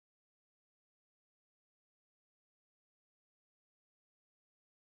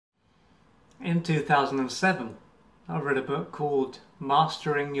In 2007, I read a book called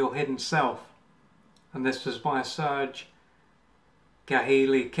Mastering Your Hidden Self, and this was by Serge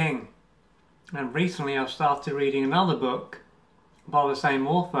King. And recently I've started reading another book by the same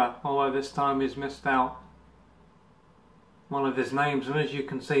author, although this time he's missed out one of his names, and as you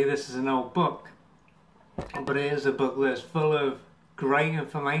can see this is an old book, but it is a book that's full of great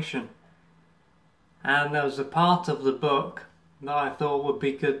information. And there was a part of the book that I thought would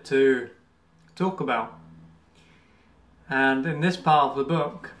be good to talk about, and in this part of the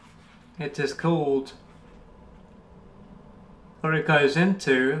book it is called, or it goes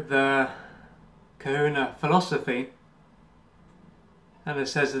into the Kahuna philosophy, and it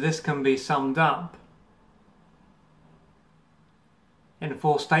says that this can be summed up in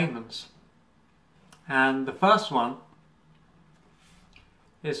 4 statements. And the first one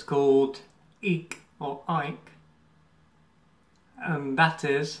is called Eek or Ike, and that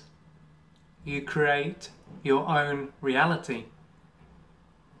is, you create your own reality.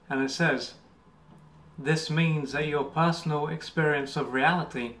 And it says, this means that your personal experience of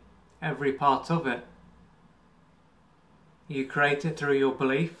reality, every part of it, you create it through your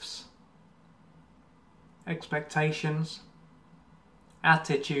beliefs, expectations,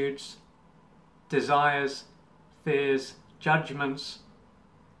 attitudes, desires, fears, judgments,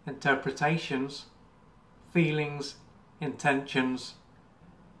 interpretations, feelings, intentions,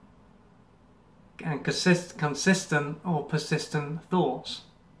 and consistent or persistent thoughts.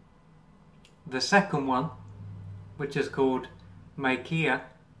 The second one, which is called Makia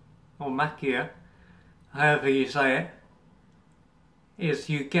or Makia, however you say it, is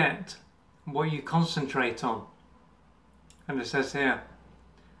you get what you concentrate on. And it says here,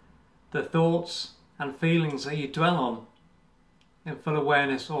 the thoughts and feelings that you dwell on, in full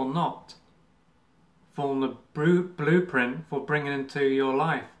awareness or not, form the blueprint for bringing into your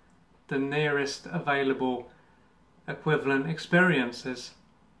life the nearest available equivalent experience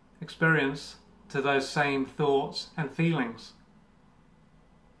to those same thoughts and feelings.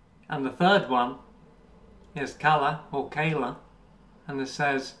 And the third one is Kala or Kala, and it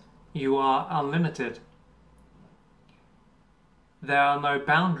says, you are unlimited. There are no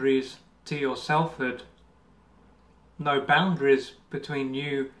boundaries to your selfhood, no boundaries between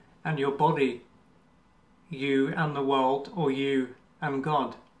you and your body, you and the world, or you and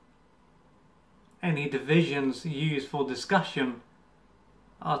God. Any divisions used for discussion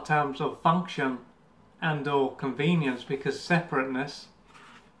are terms of function and or convenience, because separateness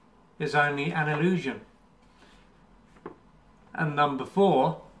is only an illusion. And number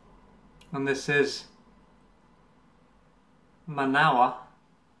 4, and this is Manawa,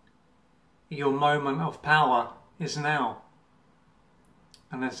 your moment of power is now.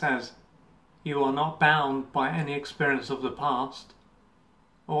 And it says, you are not bound by any experience of the past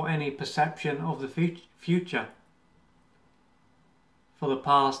or any perception of the future. For the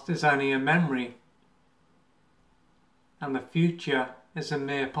past is only a memory, and the future is a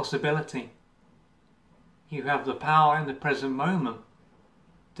mere possibility. You have the power in the present moment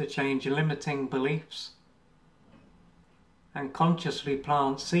to change limiting beliefs and consciously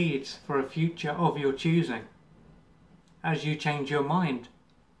plant seeds for a future of your choosing. As you change your mind,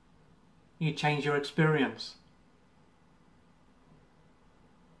 you change your experience.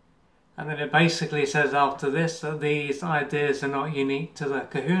 And then it basically says after this that these ideas are not unique to the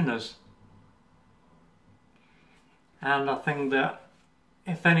Kahunas. And I think that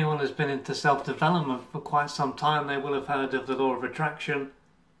if anyone has been into self-development for quite some time, they will have heard of the law of attraction,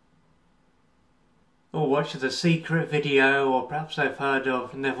 or watched the Secret video, or perhaps they've heard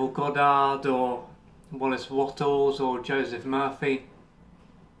of Neville Goddard or Wallace Wattles or Joseph Murphy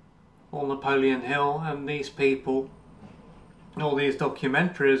or Napoleon Hill, and these people, all these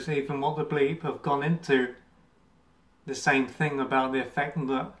documentaries, even what the bleep, have gone into the same thing about the effect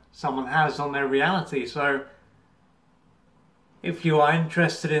that someone has on their reality. So if you are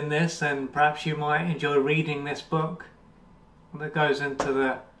interested in this, then perhaps you might enjoy reading this book that goes into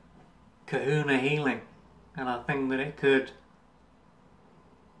the Kahuna healing, and I think that it could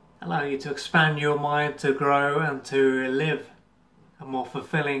allow you to expand your mind, to grow and to live a more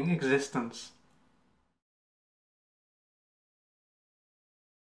fulfilling existence.